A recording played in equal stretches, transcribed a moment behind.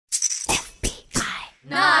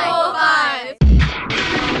945.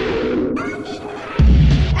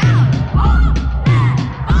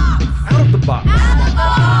 Out of the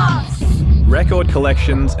box. Record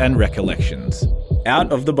collections and recollections.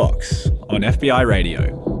 Out of the box on FBI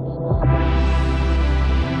Radio.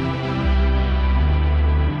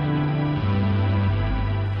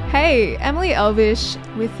 Hey, Emily Elvish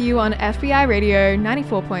with you on FBI Radio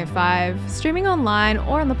 94.5, streaming online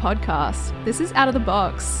or on the podcast. This is Out of the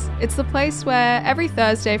Box. It's the place where every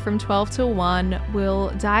Thursday from 12 till 1, we'll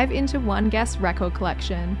dive into one guest's record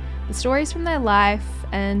collection, the stories from their life,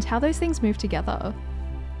 and how those things move together.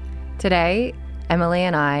 Today, Emily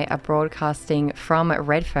and I are broadcasting from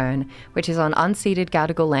Redfern, which is on unceded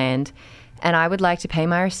Gadigal land, and I would like to pay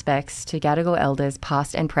my respects to Gadigal elders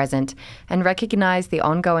past and present and recognise the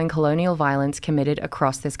ongoing colonial violence committed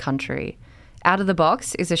across this country. Out of the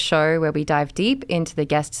Box is a show where we dive deep into the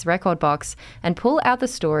guest's record box and pull out the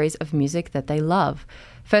stories of music that they love.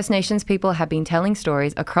 First Nations people have been telling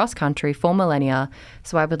stories across country for millennia,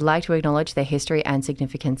 so I would like to acknowledge their history and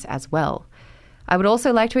significance as well. I would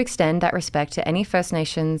also like to extend that respect to any First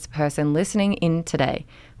Nations person listening in today.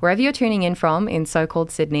 Wherever you're tuning in from in so-called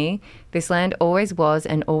Sydney, this land always was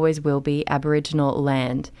and always will be Aboriginal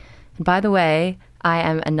land. And by the way, I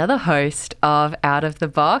am another host of Out of the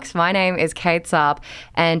Box. My name is Kate Sarp,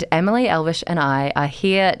 and Emily Elvish and I are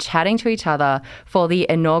here chatting to each other for the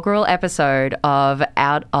inaugural episode of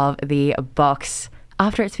Out of the Box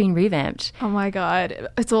after it's been revamped. Oh my God,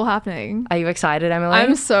 it's all happening. Are you excited, Emily?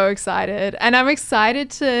 I'm so excited. And I'm excited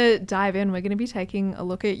to dive in. We're going to be taking a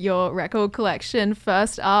look at your record collection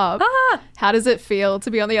first up. How does it feel to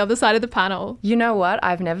be on the other side of the panel? You know what?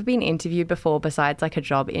 I've never been interviewed before besides like a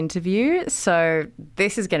job interview. So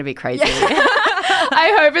this is going to be crazy.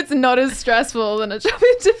 I hope it's not as stressful than a job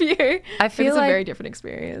interview. I feel it's like, a very different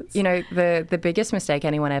experience. You know, the biggest mistake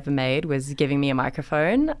anyone ever made was giving me a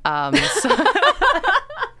microphone.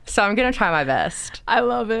 So I'm going to try my best. I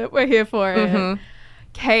love it. We're here for it. Mm-hmm.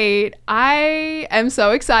 Kate, I am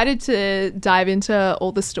so excited to dive into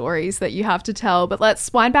all the stories that you have to tell, but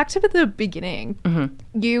let's wind back to the beginning.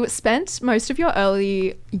 Mm-hmm. You spent most of your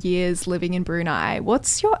early years living in Brunei.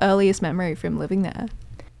 What's your earliest memory from living there?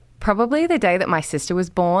 Probably the day that my sister was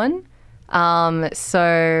born.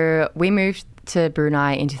 So we moved to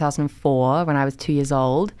Brunei in 2004 when I was 2 years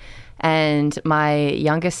old, and my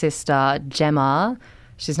younger sister, Gemma,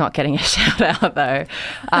 she's not getting a shout out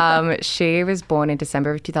though. She was born in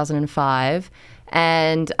December of 2005.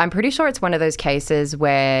 And I'm pretty sure it's one of those cases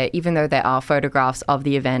where even though there are photographs of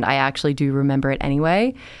the event, I actually do remember it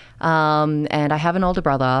anyway. And I have an older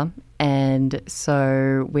brother. And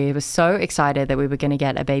so we were so excited that we were going to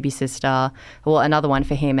get a baby sister, well, another one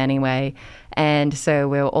for him anyway. And so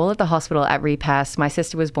we were all at the hospital at Repass. My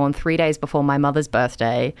sister was born 3 days before my mother's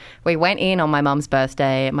birthday. We went in on my mum's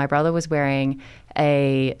birthday. My brother was wearing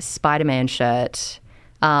a Spider-Man shirt,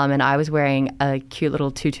 and I was wearing a cute little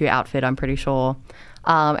tutu outfit, I'm pretty sure.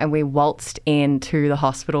 And we waltzed into the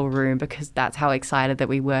hospital room because that's how excited that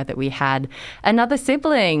we were that we had another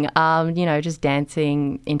sibling, you know, just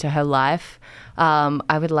dancing into her life.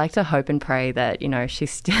 I would like to hope and pray that, you know, she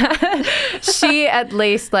at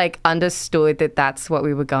least like understood that that's what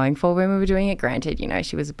we were going for when we were doing it. Granted, you know,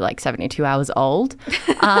 she was like 72 hours old.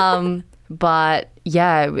 But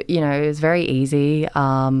yeah, you know, it was very easy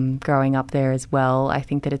growing up there as well. I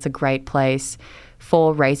think that it's a great place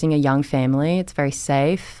for raising a young family. It's very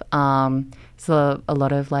safe. It's a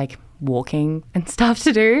lot of like walking and stuff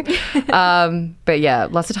to do. But yeah,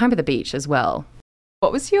 lots of time at the beach as well.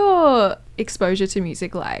 What was your exposure to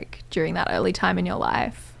music like during that early time in your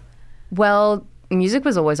life? Well, music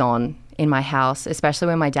was always on in my house, especially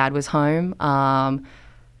when my dad was home. I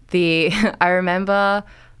remember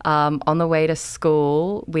on the way to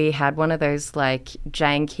school, we had one of those like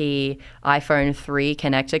janky iPhone 3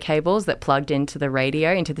 connector cables that plugged into the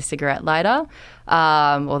radio, into the cigarette lighter,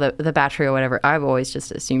 or the battery or whatever. I've always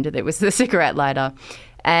just assumed that it was the cigarette lighter.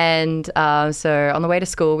 And so on the way to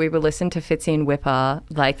school, we would listen to Fitzy and Whipper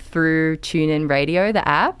like through TuneIn Radio, the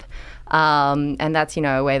app. And that's, you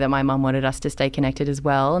know, a way that my mum wanted us to stay connected as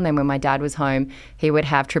well. And then when my dad was home, he would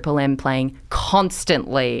have Triple M playing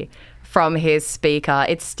constantly from his speaker.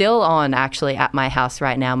 It's still on actually at my house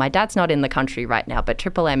right now. My dad's not in the country right now, but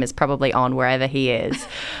Triple M is probably on wherever he is.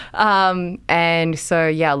 And so,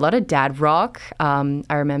 yeah, a lot of dad rock. I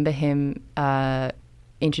remember him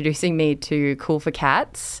introducing me to Cool for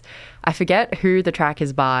Cats. I forget who the track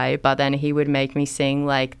is by, but then he would make me sing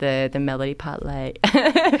like the melody part like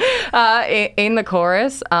in the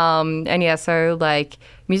chorus. And yeah, so like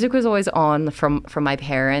music was always on from my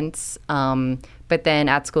parents. But then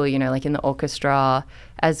at school, you know, like in the orchestra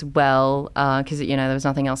as well because, there was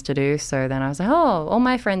nothing else to do. So then I was like, oh, all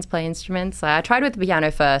my friends play instruments. I tried with the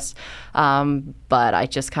piano first, but I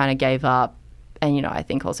just kind of gave up. And, I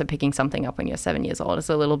think also picking something up when you're 7 years old is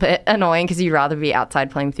a little bit annoying because you'd rather be outside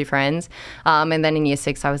playing with your friends. And then in year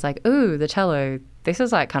 6, I was like, ooh, the cello, this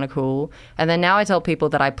is like kind of cool. And then now I tell people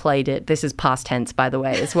that I played it. This is past tense, by the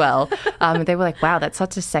way, as well. They were like, wow, that's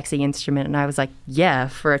such a sexy instrument. And I was like, yeah,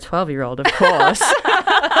 for a 12-year-old, of course.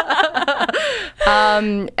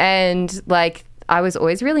 And like, I was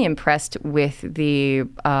always really impressed with the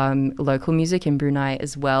local music in Brunei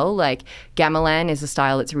as well. Like gamelan is a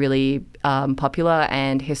style that's really popular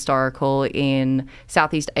and historical in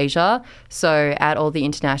Southeast Asia. So at all the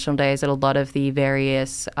international days, at a lot of the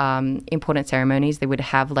various important ceremonies, they would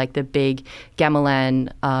have like the big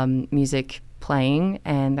gamelan music playing,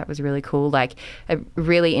 and that was really cool. Like a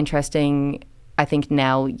really interesting. I think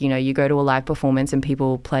now, you go to a live performance and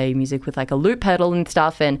people play music with like a loop pedal and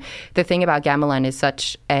stuff. And the thing about gamelan is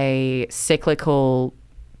such a cyclical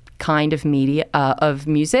kind of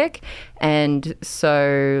music. And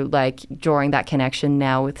so like drawing that connection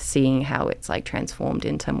now with seeing how it's like transformed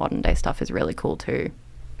into modern day stuff is really cool too.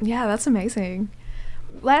 Yeah, that's amazing.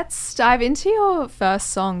 Let's dive into your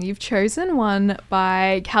first song. You've chosen one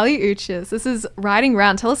by Kali Uchis. This is Riding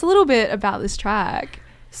Round. Tell us a little bit about this track.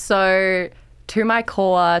 So to my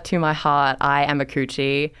core, to my heart, I am a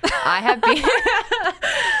coochie. I have been...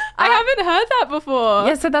 I haven't heard that before.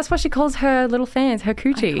 Yeah, so that's what she calls her little fans, her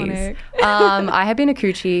coochies. I have been a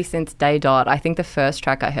coochie since day dot. I think the first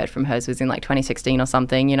track I heard from hers was in like 2016 or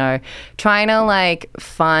something, trying to like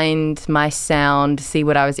find my sound, see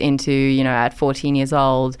what I was into, at 14 years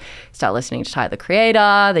old, start listening to Tyler, the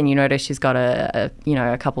Creator. Then you notice she's got a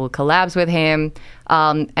couple of collabs with him.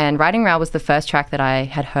 And Riding Round was the first track that I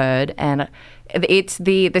had heard. And it's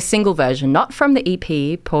the single version, not from the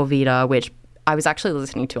EP, Por Vida, which I was actually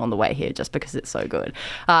listening to on the way here just because it's so good.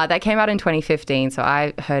 That came out in 2015, so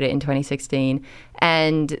I heard it in 2016.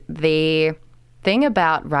 And the thing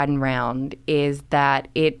about Riding Round is that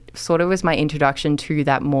it sort of was my introduction to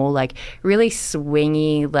that more like really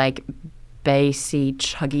swingy, like bassy,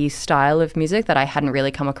 chuggy style of music that I hadn't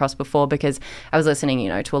really come across before because I was listening,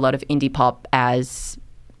 to a lot of indie pop as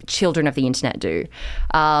children of the internet do.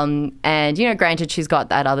 And, granted, she's got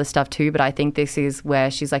that other stuff too, but I think this is where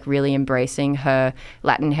she's like really embracing her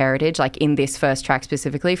Latin heritage, like in this first track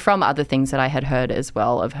specifically, from other things that I had heard as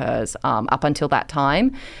well of hers up until that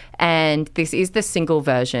time. And this is the single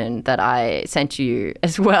version that I sent you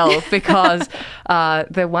as well because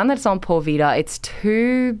the one that's on Por Vida, it's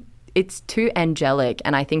too angelic.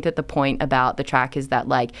 And I think that the point about the track is that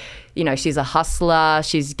like, she's a hustler,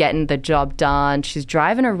 she's getting the job done, she's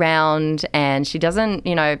driving around and she doesn't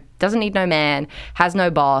need no man, has no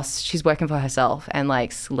boss, she's working for herself and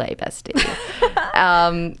like slay bestie.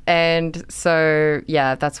 And so,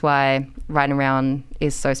 yeah, that's why Riding Round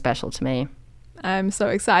is so special to me. I'm so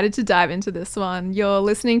excited to dive into this one. You're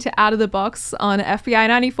listening to Out of the Box on FBI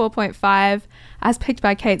 94.5. As picked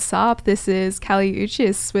by Kate Sarp, this is Kali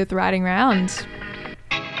Uchis with Riding Round.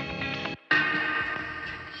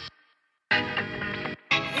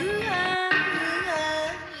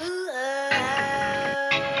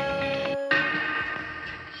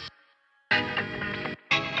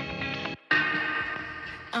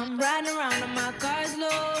 I'm riding around on my car's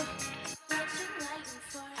low.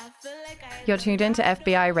 You're tuned into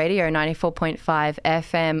FBI Radio 94.5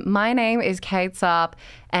 FM. My name is Kate Sarp,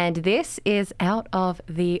 and this is Out of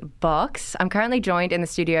the Box. I'm currently joined in the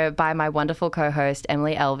studio by my wonderful co-host,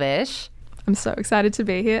 Emily Elvish. I'm so excited to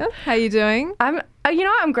be here. How are you doing? I'm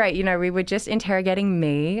great. We were just interrogating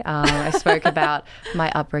me. I spoke about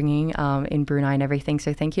my upbringing in Brunei and everything.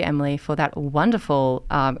 So thank you, Emily, for that wonderful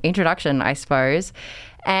introduction, I suppose.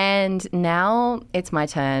 And now it's my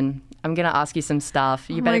turn. I'm going to ask you some stuff.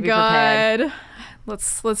 You better be prepared.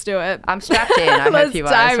 Let's do it. I'm strapped in. I hope you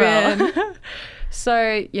are as well. Let's dive in.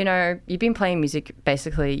 So, you've been playing music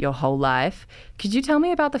basically your whole life. Could you tell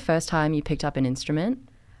me about the first time you picked up an instrument?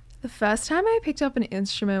 The first time I picked up an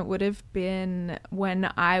instrument would have been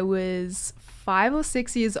when I was 5 or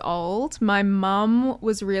 6 years old. My mum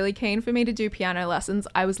was really keen for me to do piano lessons.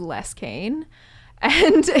 I was less keen.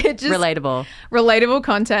 And it just... Relatable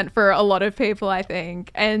content for a lot of people, I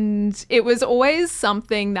think. And it was always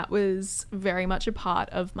something that was very much a part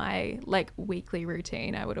of my weekly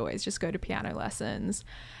routine. I would always just go to piano lessons.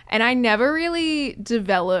 And I never really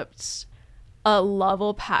developed a love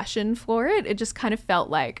or passion for it. It just kind of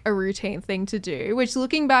felt like a routine thing to do, which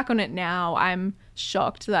looking back on it now, I'm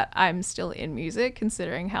shocked that I'm still in music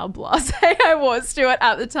considering how blasé I was to it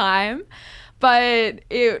at the time. But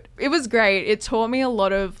it was great. It taught me a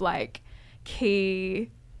lot of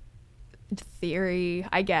key theory,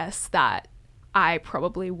 I guess, that I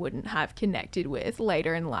probably wouldn't have connected with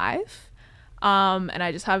later in life. And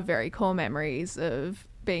I just have very core memories of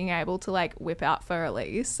being able to like whip out Fur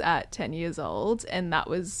Elise at 10 years old. And that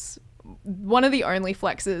was one of the only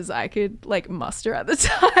flexes I could like muster at the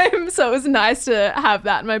time. So it was nice to have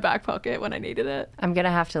that in my back pocket when I needed it. I'm going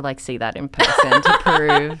to have to like see that in person to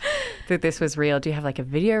prove that this was real. Do you have like a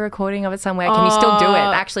video recording of it somewhere? Can you still do it?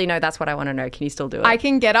 Actually, no, that's what I want to know. Can you still do it? I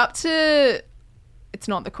can get up to, it's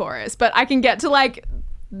not the chorus, but I can get to like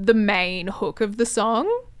the main hook of the song.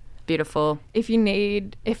 Beautiful.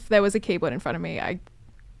 If there was a keyboard in front of me, I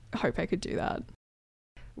hope I could do that.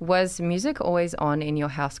 Was music always on in your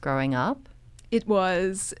house growing up? It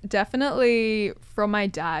was definitely from my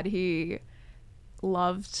dad. He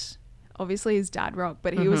loved, obviously, his dad rock,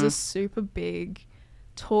 but he was a super big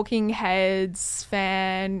Talking Heads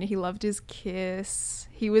fan. He loved his Kiss.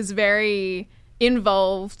 He was very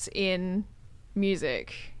involved in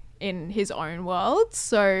music in his own world.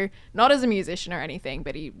 So not as a musician or anything,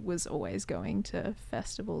 but he was always going to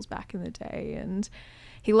festivals back in the day, and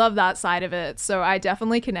he loved that side of it. So I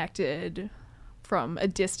definitely connected from a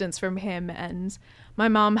distance from him. And my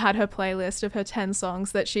mum had her playlist of her 10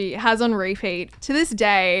 songs that she has on repeat. To this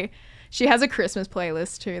day, she has a Christmas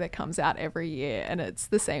playlist too that comes out every year. And it's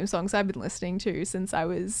the same songs I've been listening to since I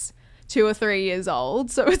was 2 or 3 years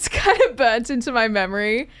old. So it's kind of burnt into my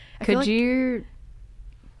memory. Could you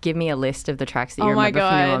give me a list of the tracks that you remember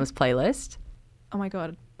from your mum's playlist? Oh my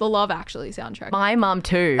God. The Love Actually soundtrack. My mum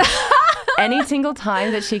too. Any single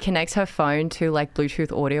time that she connects her phone to like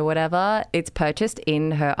Bluetooth audio or whatever, it's purchased in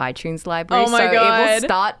her iTunes library. Oh my God. It will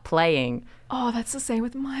start playing. Oh, that's the same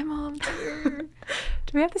with my mom too.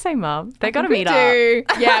 Do we have the same mum? They got to meet up.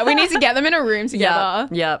 Yeah, we need to get them in a room together.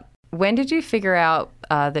 Yep. When did you figure out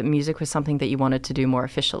that music was something that you wanted to do more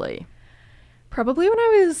officially? Probably when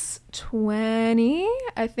I was 20,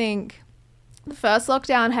 I think. The first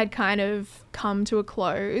lockdown had kind of come to a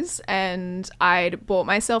close, and I'd bought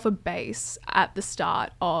myself a bass at the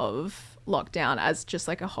start of lockdown as just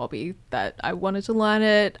like a hobby that I wanted to learn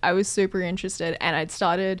it. I was super interested, and I'd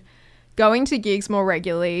started going to gigs more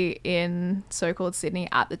regularly in so-called Sydney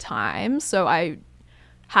at the time. So I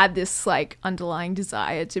had this like underlying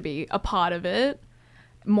desire to be a part of it,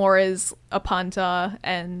 more as a punter,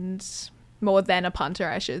 and more than a punter,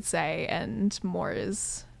 I should say, and more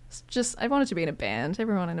as just, I wanted to be in a band.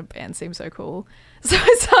 Everyone in a band seemed so cool. So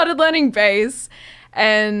I started learning bass,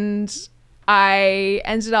 and I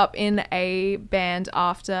ended up in a band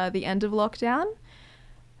after the end of lockdown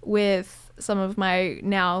with some of my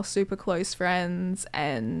now super close friends,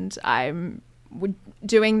 and I'm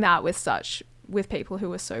doing that with people who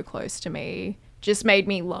were so close to me. Just made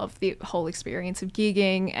me love the whole experience of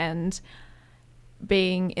gigging, and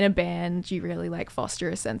being in a band, you really like foster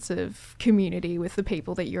a sense of community with the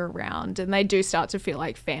people that you're around, and they do start to feel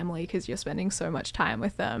like family because you're spending so much time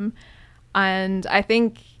with them. And I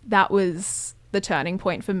think that was the turning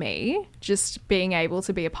point for me, just being able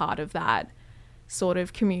to be a part of that sort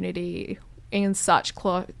of community in such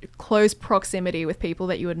close proximity with people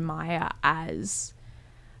that you admire as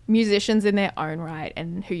musicians in their own right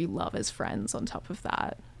and who you love as friends on top of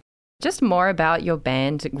that. Just more about your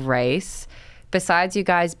band, Grace. Besides you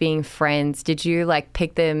guys being friends, did you like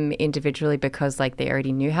pick them individually because like they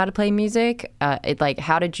already knew how to play music?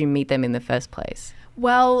 How did you meet them in the first place?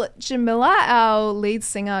 Well, Jamila, our lead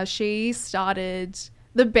singer, she started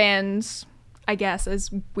the band, I guess, as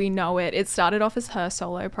we know it. It started off as her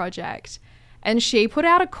solo project, and she put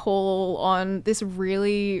out a call on this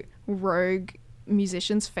really rogue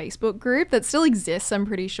musicians Facebook group that still exists, I'm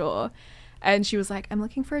pretty sure. And she was like, I'm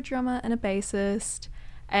looking for a drummer and a bassist.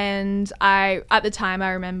 And at the time,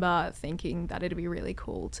 I remember thinking that it'd be really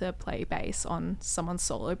cool to play bass on someone's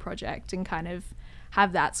solo project and kind of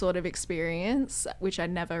have that sort of experience, which I'd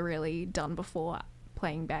never really done before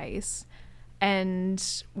playing bass. And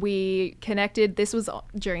we connected. This was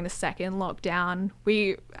during the second lockdown.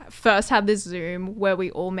 We first had this Zoom where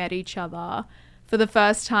we all met each other for the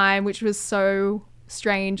first time, which was so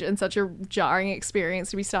strange and such a jarring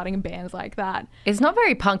experience to be starting a band like that. It's not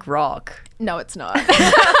very punk rock. No, it's not.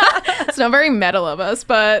 It's not very metal of us,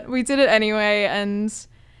 but we did it anyway. And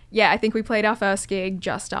yeah, I think we played our first gig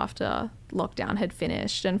just after lockdown had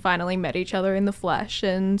finished and finally met each other in the flesh.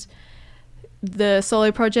 And the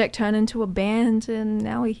solo project turned into a band, and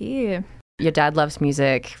now we're here. Your dad loves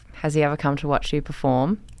music. Has he ever come to watch you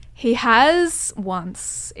perform? He has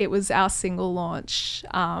once. It was our single launch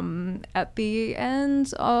at the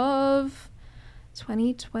end of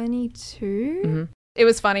 2022. Mm-hmm. It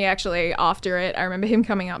was funny, actually. After it, I remember him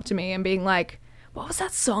coming up to me and being like, what was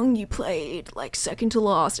that song you played like second to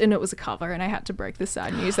last? And it was a cover, and I had to break the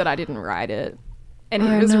sad news that I didn't write it. And he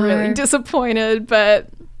was really disappointed, but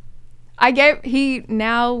he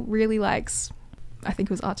now really likes, I think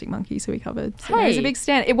it was Arctic Monkeys who he covered. So he's a big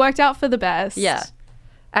stan. It worked out for the best. Yeah.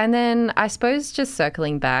 And then I suppose just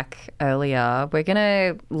circling back earlier, we're going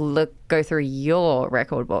to go through your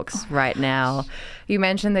record books right now. You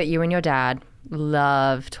mentioned that you and your dad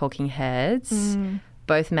love Talking Heads,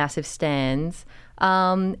 both massive stans.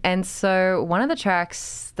 And so one of the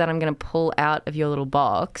tracks that I'm going to pull out of your little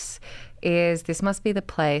box is This Must Be the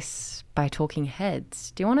Place by Talking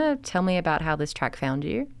Heads. Do you want to tell me about how this track found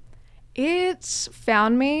you? It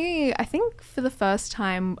found me, I think, for the first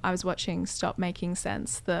time I was watching Stop Making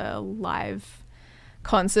Sense, the live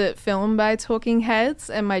concert film by Talking Heads,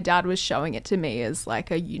 and my dad was showing it to me as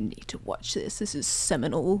like you need to watch this. This is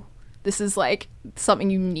seminal. This is like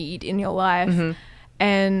something you need in your life.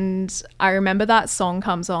 And I remember that song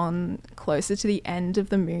comes on closer to the end of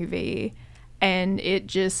the movie, and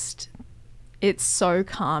it's so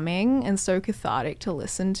calming and so cathartic to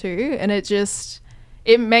listen to, and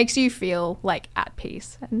it makes you feel like at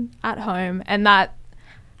peace and at home. And that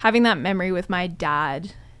having that memory with my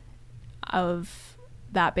dad of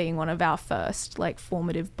that being one of our first like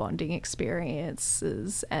formative bonding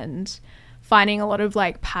experiences and finding a lot of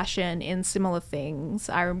like passion in similar things,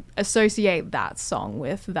 I associate that song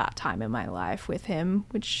with that time in my life with him,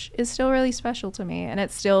 which is still really special to me, and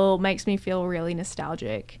it still makes me feel really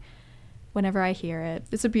nostalgic whenever I hear it.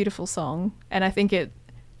 It's a beautiful song, and I think it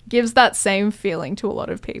gives that same feeling to a lot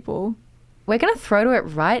of people. We're going to throw to it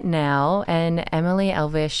right now, and Emily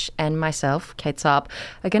Elvish and myself, Kate Sarp,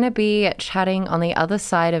 are going to be chatting on the other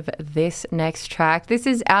side of this next track. This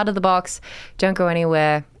is Out of the Box. Don't go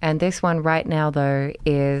anywhere. And this one right now, though,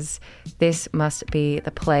 is This Must Be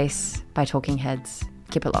the Place by Talking Heads.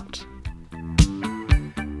 Keep it locked.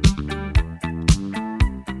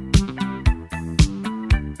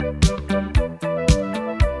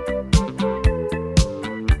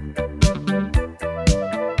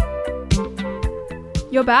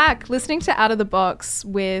 You're back listening to Out of the Box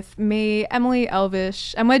with me, Emily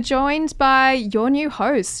Elvish, and we're joined by your new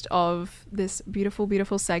host of this beautiful,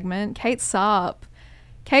 beautiful segment, Kate Sarp.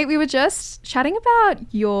 Kate, we were just chatting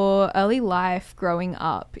about your early life growing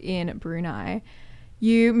up in Brunei.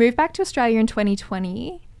 You moved back to Australia in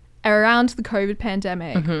 2020 around the COVID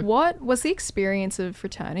pandemic. What was the experience of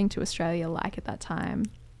returning to Australia like at that time?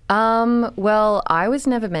 Well, I was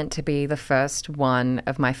never meant to be the first one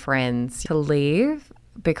of my friends to leave,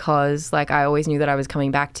 because like I always knew that I was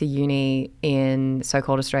coming back to uni in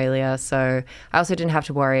so-called Australia, so I also didn't have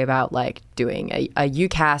to worry about like doing a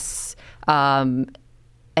UCAS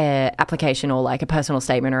application or like a personal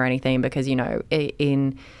statement or anything, because you know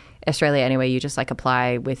in Australia anyway, you just like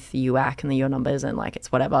apply with UAC and your numbers and like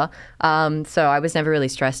it's whatever. So I was never really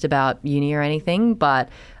stressed about uni or anything, but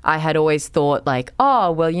I had always thought like,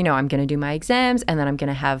 oh, well, you know, I'm going to do my exams and then I'm going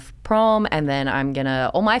to have prom and then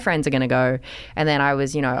all my friends are going to go. And then I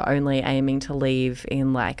was, you know, only aiming to leave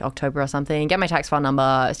in like October or something, get my tax file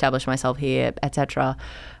number, establish myself here, etc.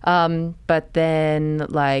 But then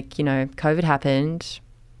like, you know, COVID happened.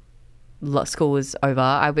 School was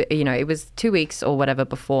over. It was 2 weeks or whatever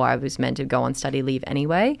before I was meant to go on study leave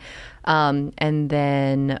anyway. And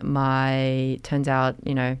then turns out,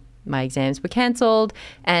 you know, my exams were cancelled,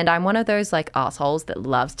 and I'm one of those like assholes that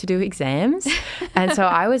loves to do exams. And so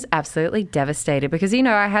I was absolutely devastated because, you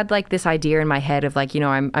know, I had like this idea in my head of like, you know,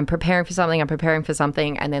 I'm preparing for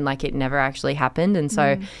something, and then like it never actually happened. And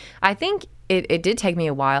so I think it did take me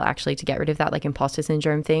a while actually to get rid of that like imposter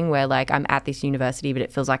syndrome thing where like I'm at this university but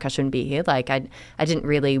it feels like I shouldn't be here. Like I didn't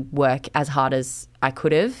really work as hard as I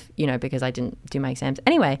could have, you know, because I didn't do my exams.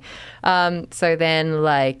 Anyway, so then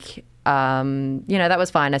like, you know, that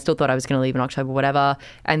was fine. I still thought I was going to leave in October, whatever.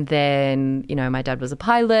 And then, you know, my dad was a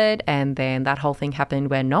pilot, and then that whole thing happened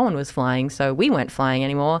where no one was flying. So we weren't flying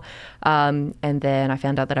anymore. And then I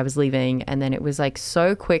found out that I was leaving, and then it was like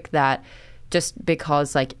so quick that just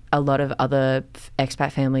because like a lot of other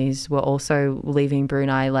expat families were also leaving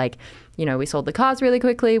Brunei, like, you know, we sold the cars really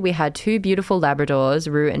quickly. We had 2 beautiful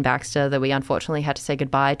Labradors, Rue and Baxter, that we unfortunately had to say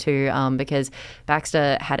goodbye to because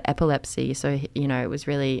Baxter had epilepsy. So, you know, it was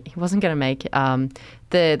really, he wasn't going to make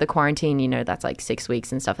the quarantine, you know, that's like 6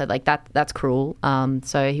 weeks and stuff like that. That's cruel.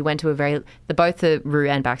 So he went to both the Rue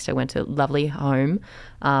and Baxter went to a lovely home.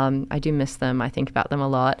 I do miss them. I think about them a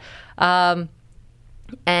lot.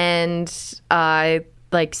 And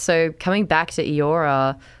so coming back to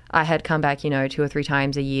Eora, I had come back, you know, 2 or 3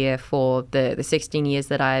 times a year for the 16 years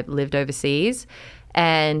that I lived overseas.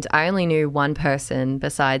 And I only knew one person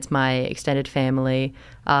besides my extended family.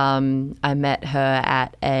 I met her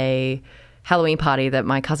at a Halloween party that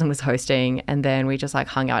my cousin was hosting, and then we just like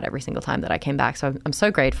hung out every single time that I came back. So I'm so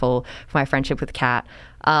grateful for my friendship with Kat.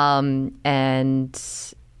 And,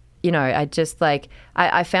 you know, I just like,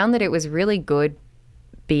 I found that it was really good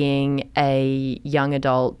being a young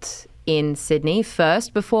adult in Sydney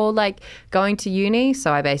first before like going to uni.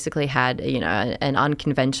 So I basically had, you know, an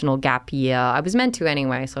unconventional gap year. I was meant to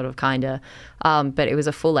anyway, sort of, kind of. But it was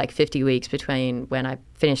a full like 50 weeks between when I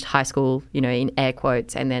finished high school, you know, in air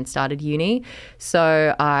quotes, and then started uni.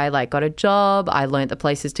 So I like got a job. I learned the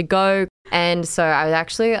places to go. And so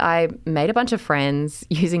I made a bunch of friends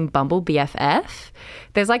using Bumble BFF.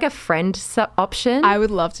 There's like a friend option. I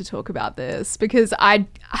would love to talk about this because I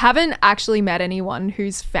haven't actually met anyone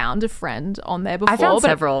who's found a friend on there before. I found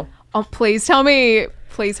several. Oh, please tell me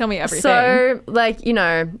everything. So, like, you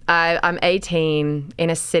know, I'm 18 in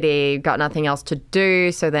a city, got nothing else to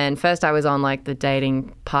do. So then first I was on like the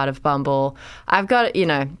dating part of Bumble. I've got, you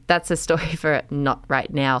know, that's a story for not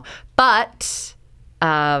right now. But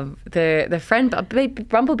the friend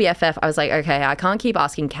Bumble BFF, I was like, okay, I can't keep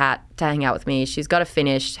asking Kat to hang out with me. She's got to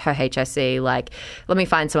finish her HSC. Like, let me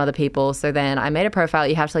find some other people. So then I made a profile.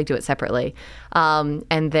 You have to like do it separately.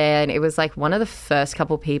 And then it was like one of the first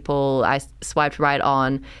couple people I swiped right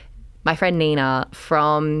on. My friend Nina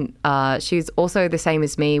from, she's also the same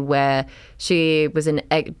as me, where she was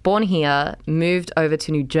born here, moved over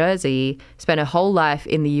to New Jersey, spent her whole life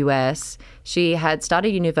in the US. She had started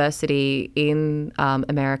university in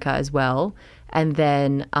America as well, and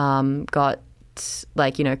then got,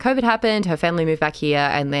 like, you know, COVID happened, her family moved back here,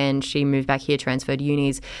 and then she moved back here, transferred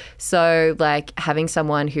unis. So, like, having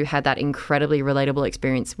someone who had that incredibly relatable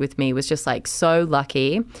experience with me was just, like, so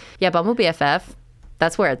lucky. Yeah, Bumble BFF.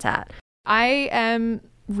 That's where it's at. I am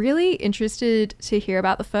really interested to hear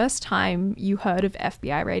about the first time you heard of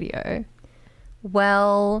FBI radio.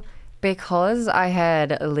 Well, because I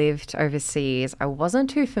had lived overseas, I wasn't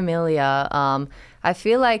too familiar. I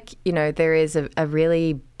feel like, you know, there is a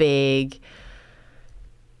really big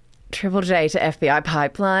Triple J to FBI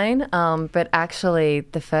pipeline. But actually,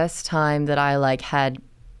 the first time that I like had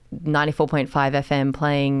 94.5 FM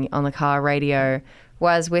playing on the car radio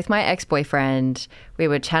was with my ex-boyfriend. We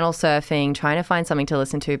were channel surfing, trying to find something to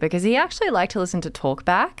listen to because he actually liked to listen to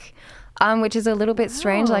talkback, which is a little bit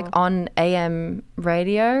strange, like on AM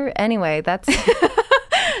radio. Anyway, that's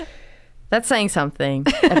saying something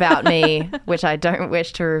about me, which I don't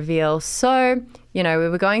wish to reveal. So, you know, we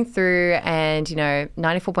were going through and, you know,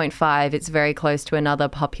 94.5, it's very close to another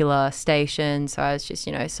popular station. So I was just,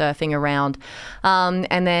 you know, surfing around.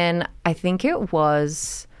 And then I think it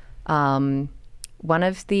was one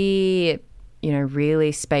of the, you know,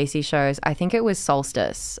 really spacey shows. I think it was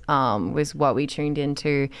Solstice, was what we tuned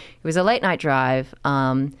into. It was a late night drive.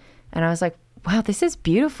 And I was like, wow, this is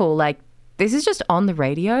beautiful. Like, this is just on the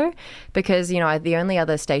radio, because, you know, the only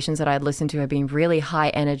other stations that I'd listened to have been really high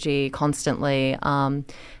energy constantly. And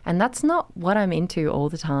that's not what I'm into all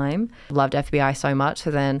the time. Loved FBI so much.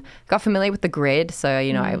 So then got familiar with the grid. So,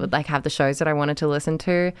 you know, I would like have the shows that I wanted to listen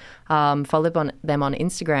to, followed them on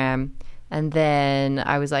Instagram. And then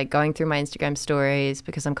I was like going through my Instagram stories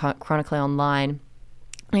because I'm chronically online.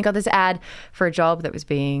 And I got this ad for a job that was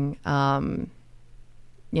being,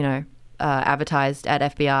 you know, advertised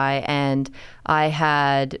at FBI. And I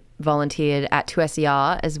had volunteered at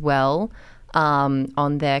 2SER as well,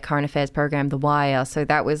 on their current affairs program, The Wire. So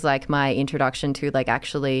that was like my introduction to like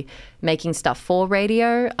actually making stuff for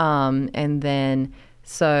radio. And then,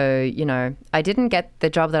 so, you know, I didn't get the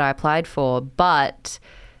job that I applied for, but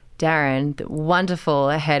Darren, the wonderful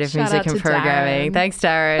head of music and programming. Darren. Thanks,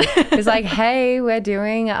 Darren. He's like, hey, we're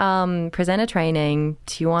doing presenter training.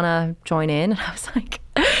 Do you want to join in? And I was like,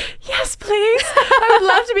 yes, please. I would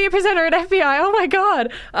love to be a presenter at FBI. Oh, my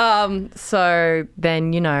God. So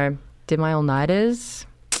then, you know, did my all-nighters.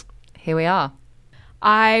 Here we are.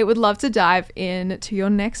 I would love to dive into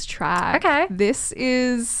your next track. Okay. This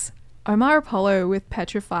is Omar Apollo with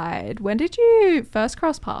Petrified. When did you first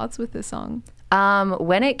cross paths with this song?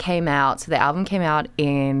 When it came out, so the album came out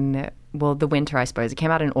in, well, the winter, I suppose. It came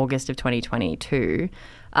out in August of 2022.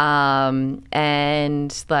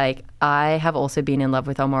 And like, I have also been in love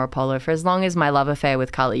with Omar Apollo for as long as my love affair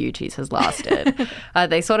with Kali Uchis has lasted.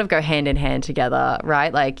 They sort of go hand in hand together,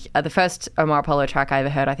 right? Like, the first Omar Apollo track I ever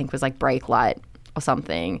heard, I think, was like Break Light or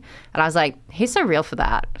something. And I was like, he's so real for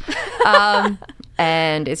that.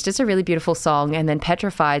 And it's just a really beautiful song. And then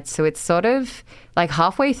Petrified, so it's sort of like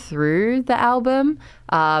halfway through the album,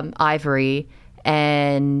 Ivory,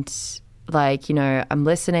 and like, you know, I'm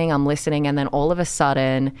listening, and then all of a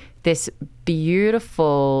sudden this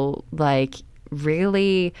beautiful, like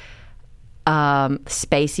really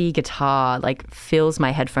spacey guitar like fills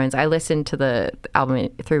my headphones. I listened to the album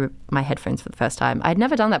through my headphones for the first time. I'd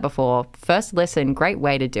never done that before. First listen, great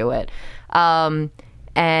way to do it. And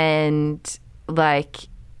like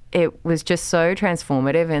it was just so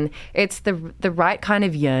transformative, and it's the right kind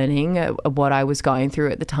of yearning of what I was going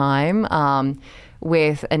through at the time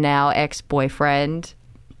with a now ex-boyfriend.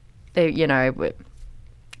 You know,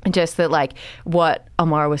 just that, like what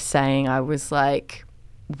Amara was saying, I was like,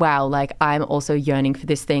 wow, like I'm also yearning for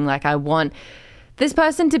this thing. Like I want this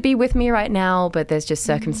person to be with me right now, but there's just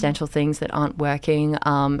circumstantial things that aren't working.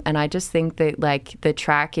 And I just think that like the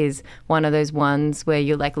track is one of those ones where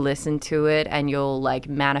you like listen to it and you're like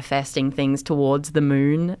manifesting things towards the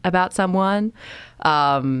moon about someone.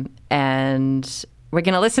 And we're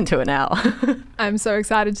going to listen to it now. I'm so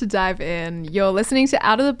excited to dive in. You're listening to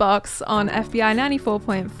Out of the Box on FBI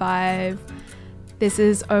 94.5. This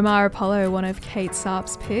is Omar Apollo, one of Kate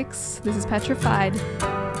Sarp's picks. This is Petrified.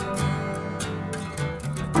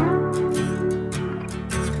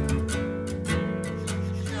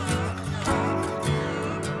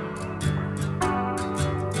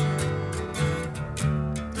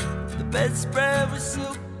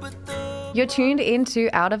 You're tuned into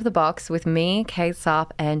Out of the Box with me, Kate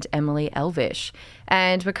Sarp, and Emily Elvish.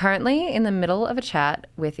 And we're currently in the middle of a chat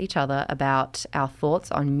with each other about our thoughts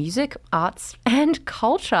on music, arts, and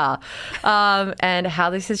culture, and how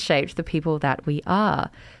this has shaped the people that we are.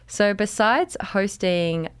 So besides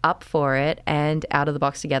hosting Up For It and Out of the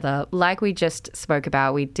Box together, like we just spoke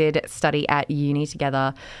about, we did study at uni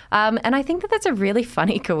together. And I think that that's a really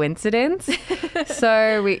funny coincidence.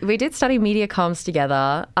 So we did study media comms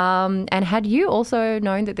together. And had you also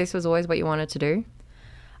known that this was always what you wanted to do?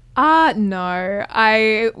 No.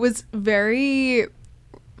 I was very,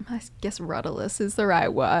 I guess rudderless is the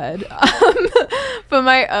right word. For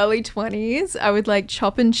my early 20s, I would like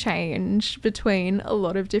chop and change between a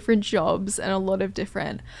lot of different jobs and a lot of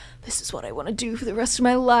different, this is what I want to do for the rest of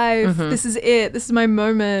my life. This is it. This is my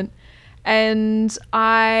moment. And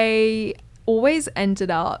I always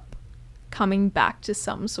ended up coming back to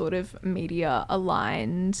some sort of media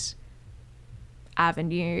aligned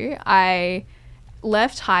avenue. I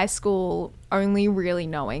left high school only really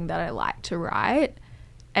knowing that I liked to write,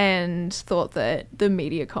 and thought that the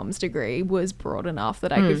media comms degree was broad enough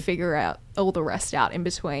that I could figure out all the rest out in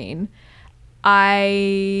between.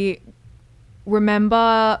 I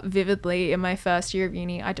remember vividly in my first year of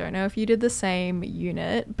uni, I don't know if you did the same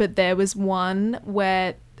unit, but there was one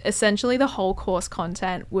where essentially the whole course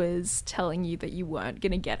content was telling you that you weren't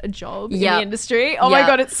going to get a job in the industry. Oh my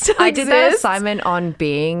God, it still I exists. did that assignment on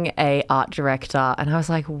being a art director, and I was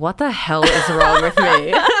like, what the hell is wrong with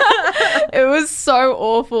me? It was so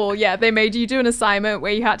awful. Yeah, they made you do an assignment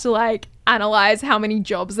where you had to like analyze how many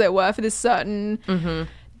jobs there were for this certain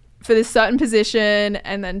position,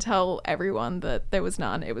 and then tell everyone that there was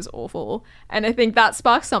none. It was awful. And I think that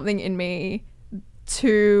sparked something in me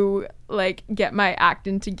to like get my act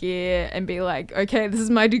into gear and be like, okay, this is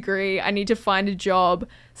my degree. I need to find a job.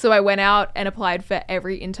 So I went out and applied for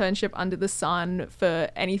every internship under the sun for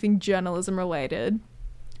anything journalism related.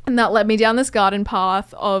 And that led me down this garden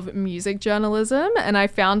path of music journalism. And I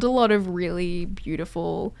found a lot of really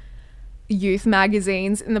beautiful youth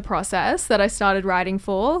magazines in the process that I started writing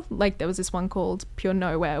for. Like there was this one called Pure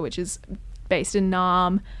Nowhere, which is based in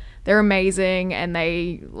Naarm. They're amazing, and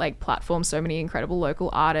they like platform so many incredible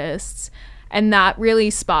local artists. And that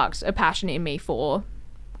really sparked a passion in me for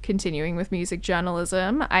continuing with music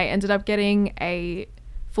journalism. I ended up getting a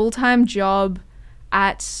full-time job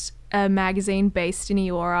at a magazine based in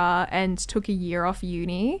Eora and took a year off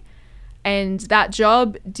uni. And that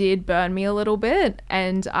job did burn me a little bit,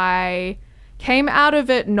 and I came out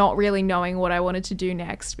of it not really knowing what I wanted to do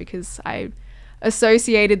next, because I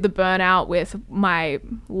associated the burnout with my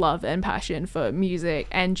love and passion for music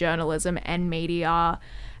and journalism and media,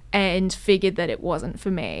 and figured that it wasn't for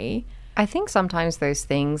me. I think sometimes those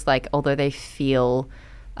things, like, although they feel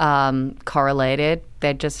correlated,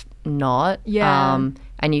 they're just not. Yeah.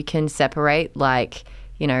 And you can separate, like,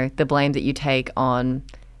 you know, the blame that you take on,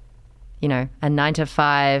 you know, a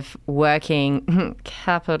 9-to-5 working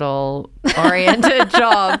capital-oriented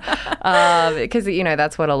job. Because, you know,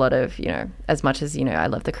 that's what a lot of, you know, as much as, you know, I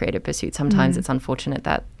love the creative pursuit, sometimes it's unfortunate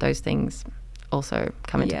that those things also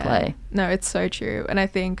come into play. No, it's so true. And I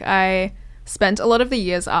think I spent a lot of the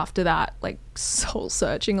years after that, like, soul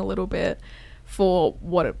searching a little bit for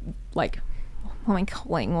what my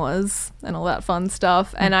calling was and all that fun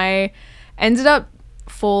stuff. And I ended up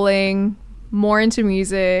falling more into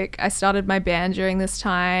music. I started my band during this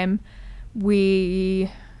time. We,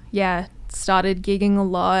 started gigging a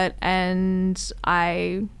lot, and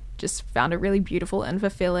I just found it really beautiful and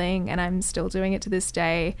fulfilling, and I'm still doing it to this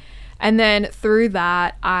day. And then through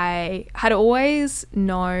that, I had always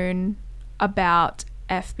known about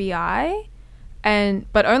FBI,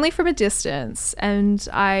 but only from a distance. And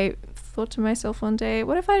I thought to myself one day,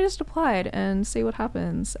 what if I just applied and see what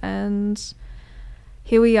happens? And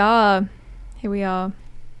here we are.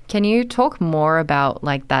 Can you talk more about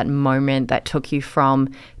like that moment that took you from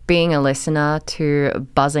being a listener to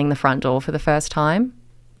buzzing the front door for the first time?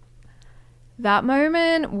 That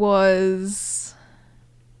moment was,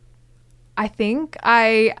 I think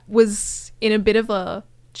I was in a bit of a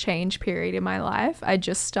change period in my life. I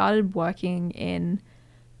just started working in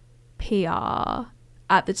PR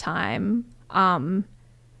at the time. And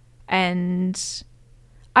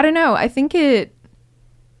I don't know, I think it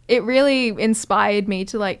really inspired me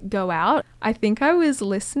to like go out. I think I was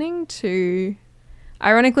listening to,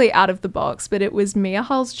 ironically, Out of the Box, but it was Mia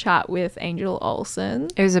Hull's chat with Angel Olsen.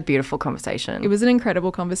 It was a beautiful conversation. It was an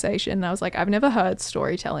incredible conversation. I was like, I've never heard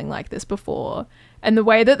storytelling like this before. And the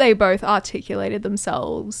way that they both articulated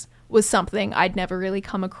themselves was something I'd never really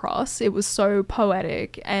come across. It was so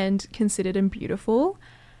poetic and considered and beautiful.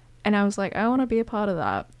 And I was like, I want to be a part of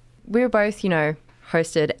that. We were both,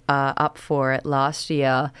 hosted Up For It last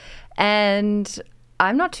year. And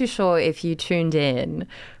I'm not too sure if you tuned in,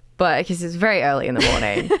 but because it's very early in the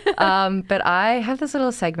morning. But I have this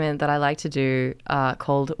little segment that I like to do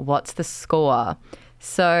called What's the Score?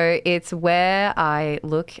 So it's where I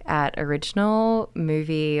look at original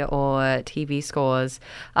movie or TV scores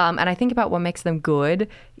and I think about what makes them good.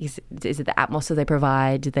 Is it the atmosphere they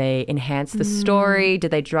provide? Do they enhance the story? Do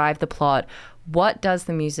they drive the plot? What does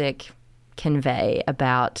the music convey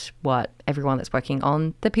about what everyone that's working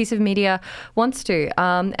on the piece of media wants to?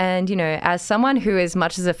 And, as someone who is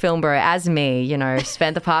much as a film bro as me,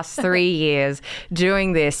 spent the past 3 years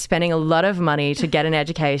doing this, spending a lot of money to get an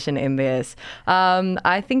education in this,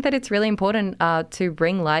 I think that it's really important to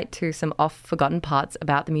bring light to some oft-forgotten parts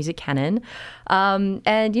about the music canon. And,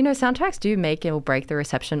 soundtracks do make or break the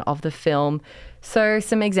reception of the film. So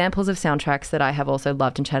some examples of soundtracks that I have also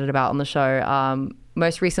loved and chatted about on the show.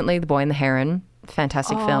 Most recently, The Boy and the Heron.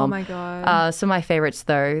 Fantastic film. Oh my God. Some of my favorites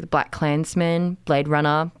though, The Black Klansman, Blade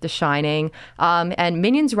Runner, The Shining, and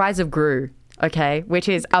Minions Rise of Gru, okay, which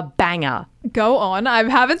is a banger. Go on. I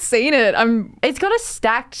haven't seen it. It's got a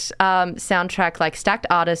stacked soundtrack, like stacked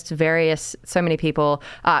artists, so many people.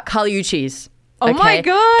 Carly Uchis. Oh my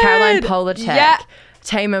God. Caroline Polachek. Yeah.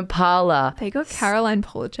 Tame Impala. They got Caroline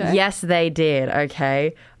Polachek. Yes, they did,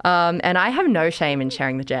 okay. And I have no shame in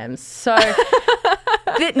sharing the gems. So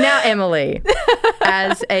now, Emily,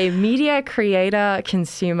 as a media creator,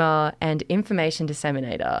 consumer, and information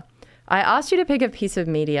disseminator, I asked you to pick a piece of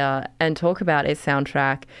media and talk about its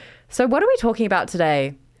soundtrack. So what are we talking about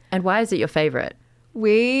today, and why is it your favorite?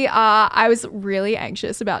 I was really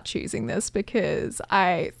anxious about choosing this because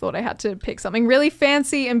I thought I had to pick something really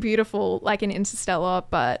fancy and beautiful like an Interstellar,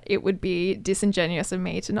 but it would be disingenuous of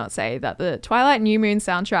me to not say that the Twilight New Moon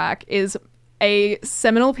soundtrack is a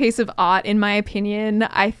seminal piece of art, in my opinion.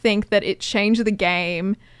 I think that it changed the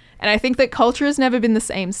game, and I think that culture has never been the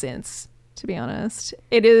same since, to be honest.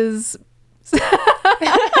 It is...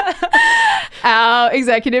 Our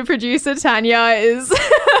executive producer, Tanya, is...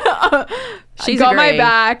 She's got agreeing. my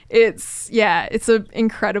back. It's just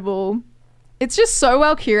so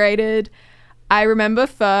well curated. I remember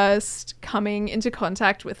first coming into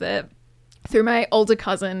contact with it through my older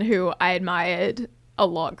cousin, who I admired a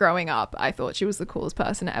lot growing up. I thought she was the coolest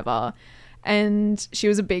person ever. And she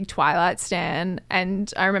was a big Twilight stan.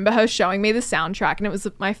 And I remember her showing me the soundtrack, and it was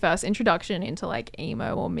my first introduction into like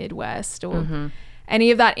emo or Midwest or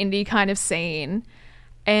any of that indie kind of scene.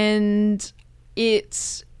 And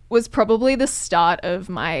it was probably the start of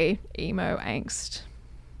my emo angst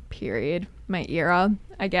period, my era,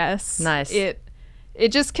 I guess. Nice. It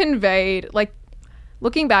just conveyed, like,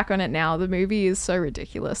 looking back on it now, the movie is so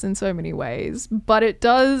ridiculous in so many ways, but it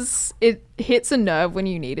hits a nerve when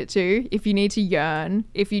you need it to. If you need to yearn,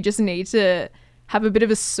 if you just need to have a bit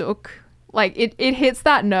of a sook, like it hits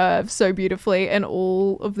that nerve so beautifully, and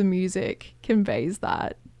all of the music conveys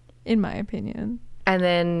that, in my opinion. And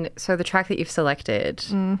then, so the track that you've selected,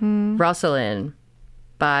 Rosalind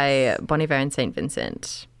by Bon Iver and St.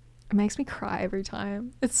 Vincent. It makes me cry every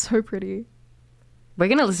time. It's so pretty. We're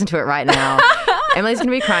going to listen to it right now. Emily's going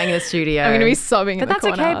to be crying in the studio. I'm going to be sobbing But in the that's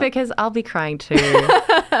corner. okay because I'll be crying too.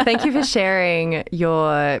 Thank you for sharing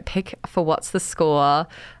your pick for What's the Score.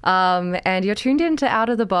 And you're tuned in to Out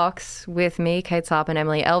of the Box with me, Kate Sarp, and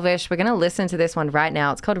Emily Elvish. We're going to listen to this one right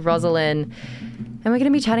now. It's called Rosalind. And we're going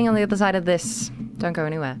to be chatting on the other side of this. Don't go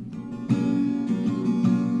anywhere.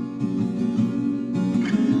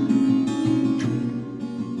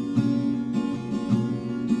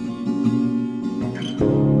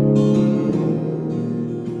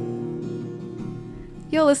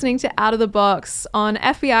 You're listening to Out of the Box on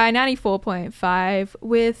FBI 94.5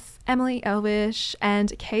 with Emily Elvish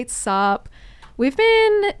and Kate Sarp. We've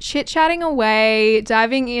been chit-chatting away,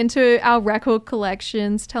 diving into our record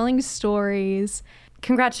collections, telling stories.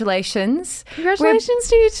 Congratulations. Congratulations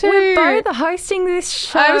to you too. We're both hosting this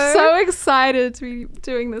show. I'm so excited to be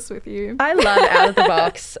doing this with you. I love Out of the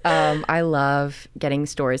Box. I love getting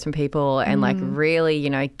stories from people and like really,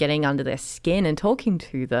 getting under their skin and talking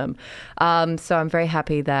to them. So I'm very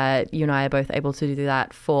happy that you and I are both able to do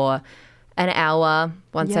that for an hour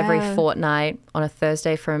once every fortnight on a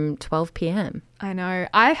Thursday from 12 p.m. I know.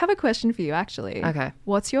 I have a question for you actually. Okay.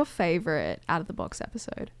 What's your favorite Out of the Box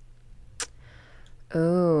episode?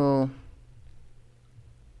 Oh,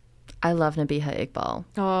 I love Nabiha Iqbal.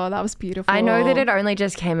 Oh, that was beautiful. I know that it only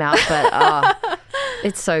just came out, but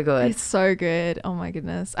it's so good. It's so good. Oh my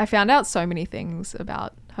goodness. I found out so many things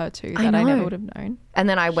about her too that I never would have known. And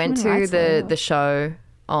then I went to Human rights the show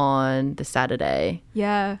on the Saturday.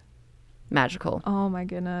 Yeah. Magical. Oh my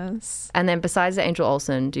goodness. And then besides the Angel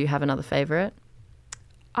Olsen, do you have another favorite?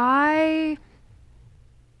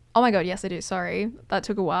 Oh my God, yes I do. Sorry. That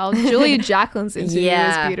took a while. Julia Jacqueline's interview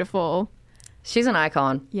was beautiful. She's an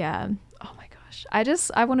icon. Yeah. Oh my gosh.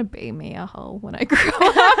 I want to be Mia Hull when I grow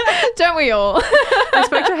up. Don't we all? I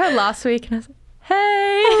spoke to her last week and I was like,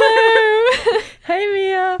 hey. Hello. Hey,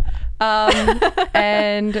 Mia.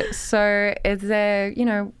 And so is there,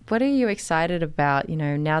 what are you excited about,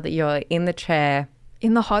 now that you're in the chair?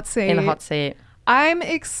 In the hot seat. In the hot seat. I'm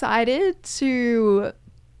excited to...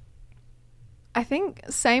 I think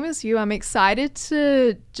same as you, I'm excited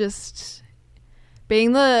to just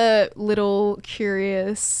being the little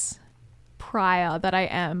curious prior that I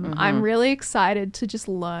am. I'm really excited to just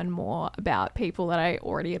learn more about people that I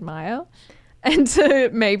already admire and to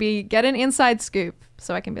maybe get an inside scoop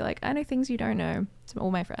so I can be like, I know things you don't know to all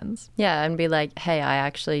my friends. Yeah, and be like, hey, I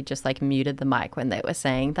actually just like muted the mic when they were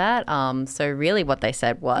saying that. So really what they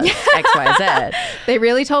said was X, Y, Z. They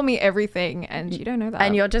really told me everything and you don't know that.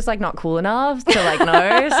 And you're just like not cool enough to like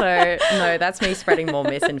know. So no, that's me spreading more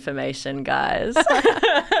misinformation, guys.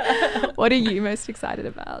 What are you most excited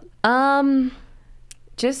about?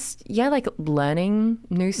 Just, like learning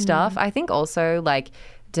new stuff. I think also like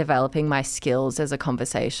developing my skills as a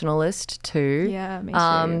conversationalist too. Yeah, me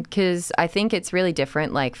too. Because I think it's really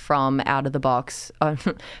different like from Out of the Box,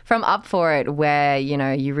 from Up For It where,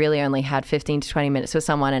 you really only had 15 to 20 minutes with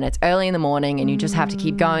someone and it's early in the morning and you just have to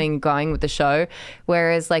keep going with the show.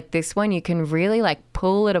 Whereas like this one, you can really like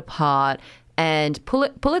pull it apart and pull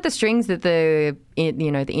at the strings that the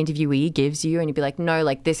interviewee gives you, and you'd be like, no,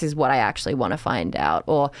 like this is what I actually want to find out,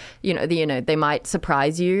 or they might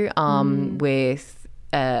surprise you with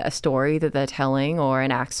a story that they're telling or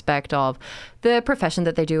an aspect of the profession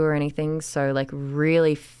that they do or anything. So like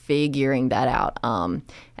really figuring that out,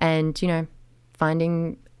 and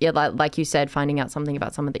finding, like you said, finding out something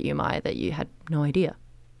about someone that you admire that you had no idea.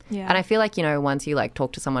 Yeah. And I feel like, once you like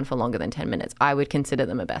talk to someone for longer than 10 minutes, I would consider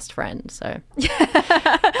them a best friend. So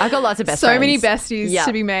I've got lots of best friends. So many besties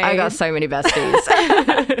to be made. I got so many besties.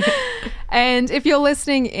 And if you're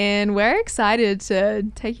listening in, we're excited to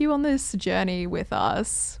take you on this journey with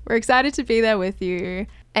us. We're excited to be there with you.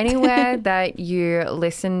 Anywhere that you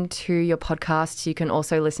listen to your podcasts, you can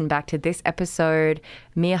also listen back to this episode,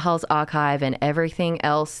 Mia Hull's archive, and everything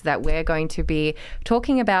else that we're going to be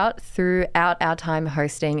talking about throughout our time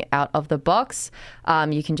hosting Out of the Box.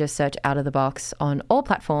 You can just search Out of the Box on all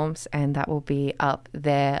platforms, and that will be up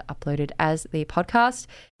there, uploaded as the podcast.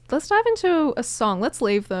 Let's dive into a song. Let's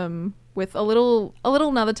leave them with a little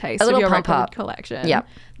another taste A little of your pump record up. collection. Yep.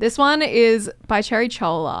 This one is by Cherry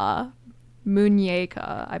Chola.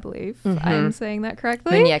 Muñeca, I believe. I'm saying that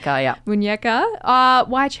correctly. Muñeca, yeah. Muñeca.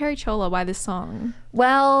 Why Cherry Chola? Why this song?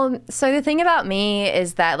 Well, so the thing about me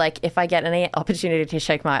is that, like, if I get any opportunity to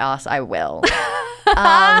shake my ass, I will.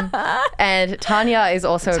 And Tanya is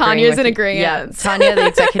also Tanya's in agreeing. agreement. Yeah, Tanya, the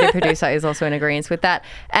executive producer, is also in agreement with that.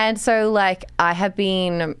 And so, like, I have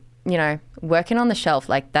been, working on the shelf.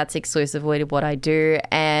 Like, that's exclusively what I do.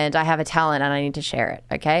 And I have a talent and I need to share it,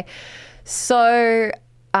 okay? So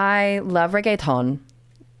I love reggaeton.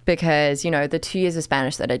 because, you know, the 2 years of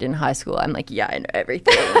Spanish that I did in high school, I'm like, yeah, I know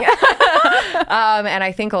everything. And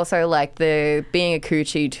I think also like the being a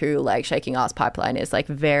coochie to like Shaking Ass Pipeline is like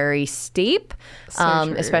very steep,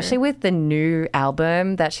 true. especially with the new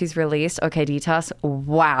album that she's released, OK Ditas.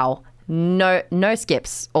 Wow. No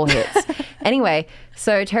skips or hits. Anyway,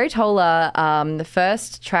 so Terry Tola, the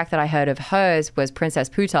first track that I heard of hers was Princess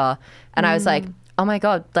Puta. And I was like, oh my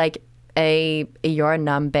God, like a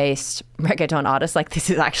Yoruba-based reggaeton artist, like this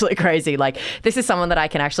is actually crazy. Like this is someone that I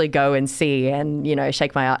can actually go and see and, you know,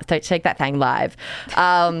 shake that thing live.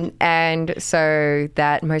 And so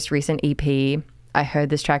that most recent EP, I heard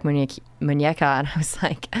this track Muñeca and I was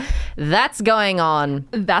like, that's going on.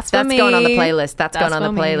 That's going on the playlist. That's going on the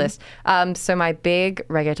for me. playlist. So my big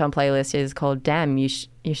reggaeton playlist is called Damn, You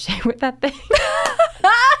Shake With That Thing.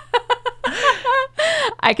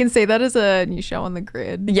 I can say that as a new show on the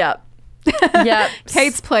grid. Yep.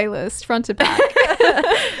 Kate's playlist, front to back.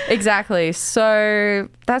 Exactly. So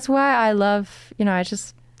that's why I love, you know, I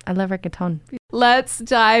love reggaeton. Let's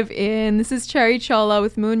dive in. This is Cherry Chola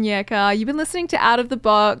with Muñeca. You've been listening to Out of the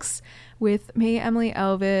Box with me, Emily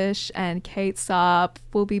Elvish, and Kate Saap.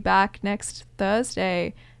 We'll be back next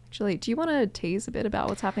Thursday. Actually, do you want to tease a bit about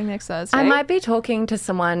what's happening next Thursday? I might be talking to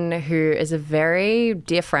someone who is a very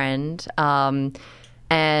dear friend, and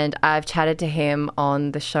I've chatted to him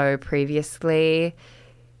on the show previously.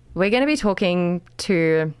 We're going to be talking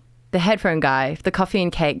to the headphone guy, the coffee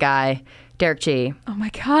and cake guy, Derek G. Oh my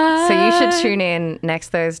God. So you should tune in next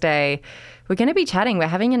Thursday. We're going to be chatting. We're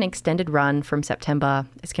having an extended run from September.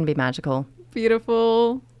 It's going to be magical.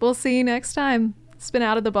 Beautiful. We'll see you next time. It's been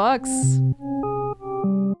Out of the Box.